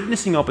gospel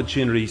witnessing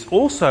opportunities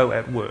also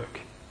at work?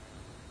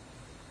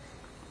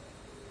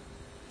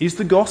 Is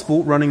the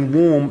gospel running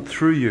warm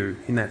through you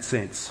in that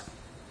sense?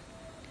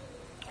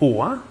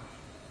 Or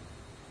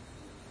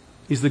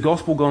is the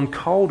gospel gone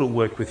cold at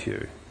work with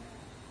you?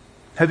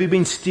 Have you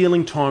been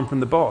stealing time from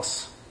the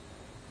boss?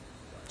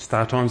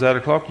 Start time's 8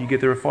 o'clock, you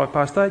get there at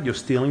 8:05, you're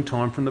stealing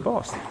time from the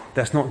boss.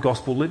 That's not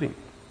gospel living.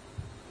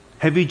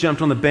 Have you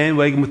jumped on the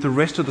bandwagon with the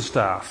rest of the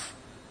staff,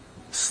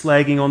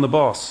 slagging on the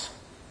boss?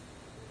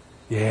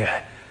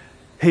 Yeah,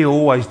 he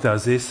always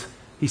does this.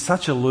 He's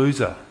such a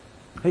loser.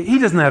 He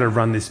doesn't know how to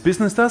run this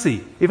business, does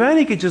he? If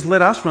only he could just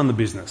let us run the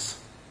business.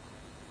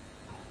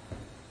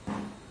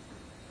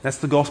 That's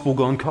the gospel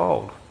gone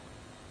cold.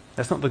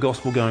 That's not the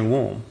gospel going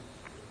warm.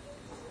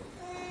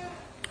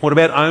 What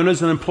about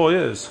owners and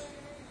employers?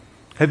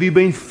 Have you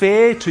been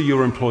fair to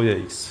your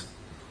employees?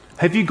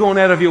 Have you gone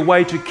out of your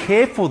way to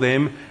care for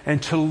them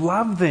and to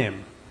love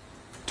them,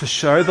 to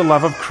show the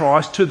love of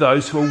Christ to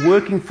those who are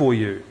working for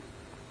you?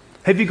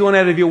 Have you gone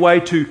out of your way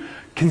to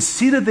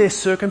consider their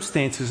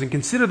circumstances and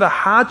consider the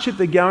hardship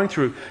they're going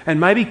through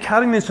and maybe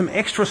cutting them some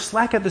extra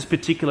slack at this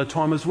particular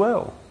time as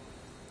well?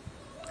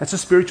 That's a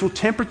spiritual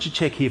temperature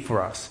check here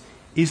for us.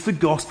 Is the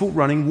gospel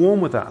running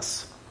warm with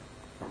us?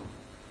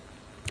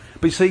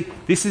 But you see,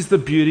 this is the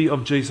beauty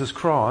of Jesus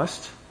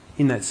Christ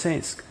in that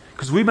sense.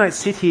 Because we might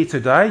sit here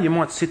today, you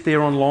might sit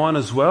there online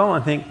as well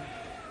and think,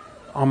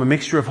 I'm a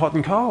mixture of hot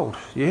and cold.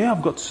 Yeah,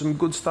 I've got some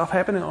good stuff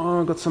happening.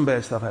 Oh, I've got some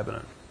bad stuff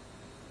happening.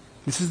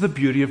 This is the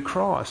beauty of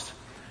Christ.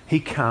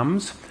 He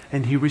comes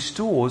and he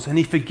restores and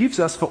he forgives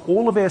us for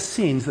all of our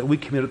sins that we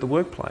commit at the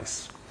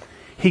workplace.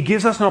 He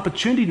gives us an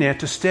opportunity now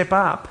to step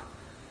up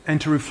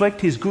and to reflect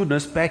his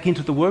goodness back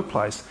into the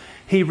workplace.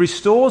 He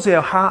restores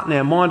our heart and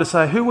our mind to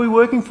say, who are we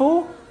working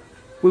for?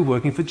 We're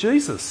working for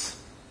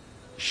Jesus.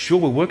 Sure,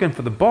 we're working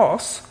for the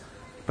boss,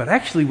 but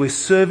actually we're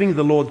serving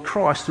the Lord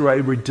Christ through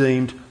a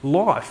redeemed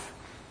life.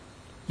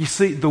 You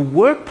see, the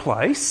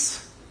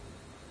workplace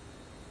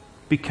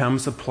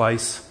becomes a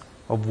place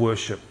of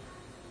worship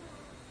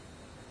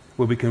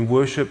where we can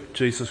worship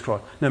Jesus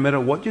Christ, no matter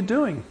what you're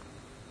doing.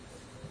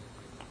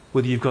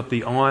 Whether you've got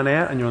the iron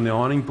out and you're on the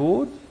ironing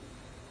board,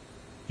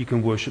 you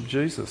can worship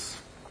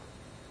Jesus.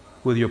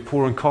 Whether you're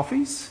pouring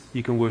coffees,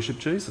 you can worship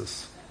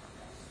Jesus.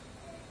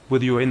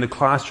 Whether you're in the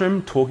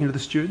classroom talking to the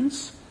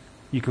students,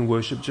 you can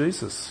worship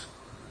Jesus.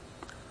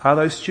 Are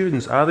those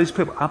students, are these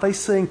people, are they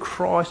seeing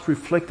Christ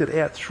reflected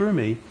out through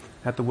me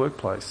at the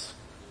workplace?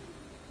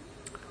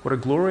 What a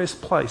glorious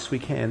place we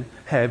can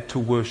have to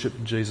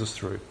worship Jesus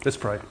through. Let's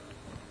pray.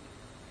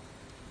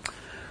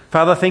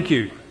 Father, thank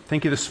you.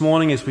 Thank you this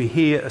morning as we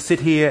sit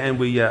here and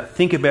we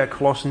think about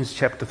Colossians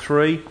chapter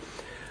 3.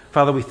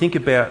 Father, we think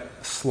about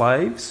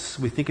slaves.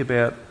 We think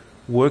about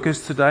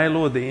workers today,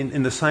 Lord.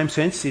 In the same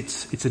sense,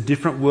 it's a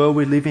different world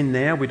we live in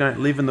now. We don't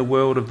live in the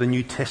world of the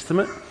New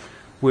Testament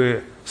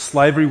where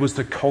slavery was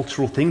the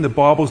cultural thing. The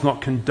Bible's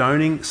not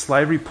condoning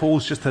slavery.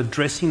 Paul's just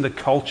addressing the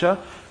culture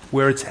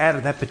where it's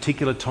at that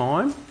particular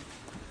time.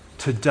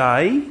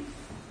 Today,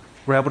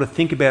 we're able to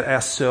think about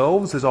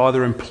ourselves as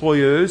either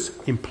employers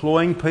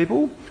employing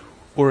people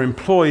or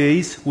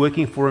employees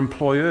working for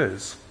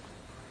employers.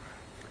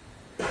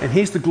 And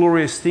here's the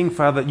glorious thing,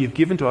 Father, that you've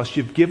given to us.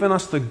 You've given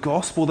us the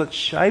gospel that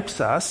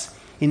shapes us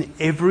in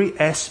every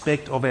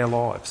aspect of our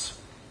lives.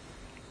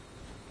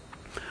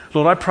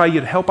 Lord, I pray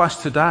you'd help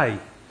us today.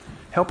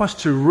 Help us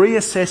to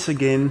reassess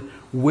again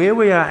where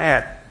we are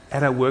at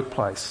our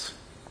workplace.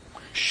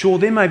 Sure,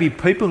 there may be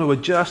people who are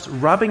just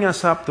rubbing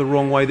us up the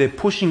wrong way. They're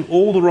pushing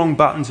all the wrong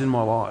buttons in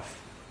my life.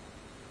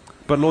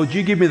 But Lord,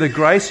 you give me the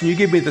grace and you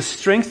give me the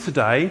strength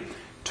today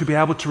to be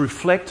able to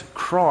reflect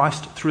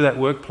Christ through that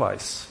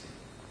workplace.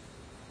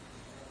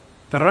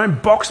 That I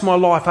don't box my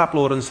life up,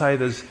 Lord, and say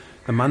there's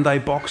the Monday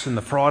box and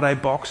the Friday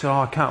box, and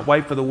I can't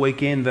wait for the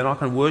weekend, then I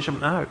can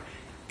worship. No.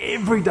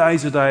 Every day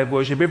is a day of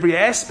worship. Every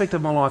aspect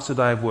of my life is a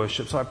day of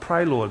worship. So I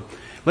pray, Lord,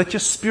 let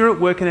your Spirit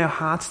work in our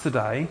hearts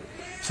today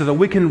so that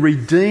we can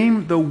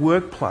redeem the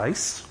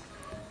workplace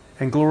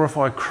and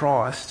glorify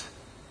Christ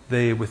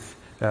there with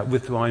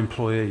my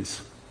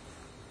employees.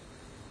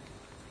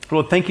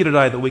 Lord, thank you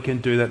today that we can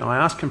do that. And I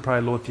ask and pray,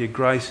 Lord, for your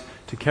grace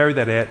to carry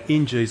that out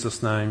in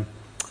Jesus' name.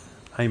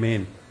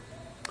 Amen.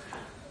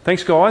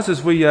 Thanks, guys.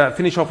 As we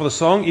finish off with a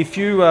song, if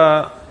you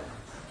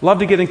love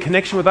to get in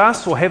connection with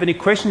us or have any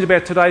questions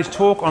about today's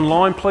talk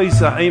online,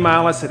 please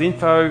email us at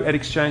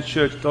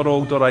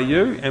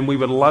info@exchangechurch.org.au and we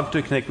would love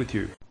to connect with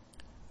you.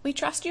 We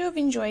trust you have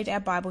enjoyed our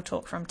Bible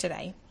talk from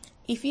today.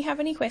 If you have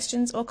any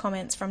questions or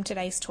comments from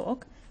today's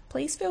talk,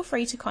 please feel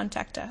free to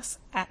contact us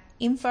at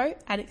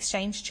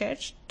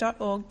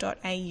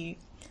info@exchangechurch.org.au.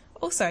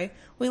 Also,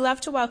 we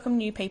love to welcome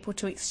new people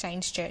to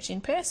Exchange Church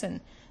in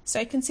person,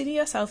 so consider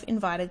yourself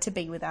invited to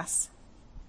be with us.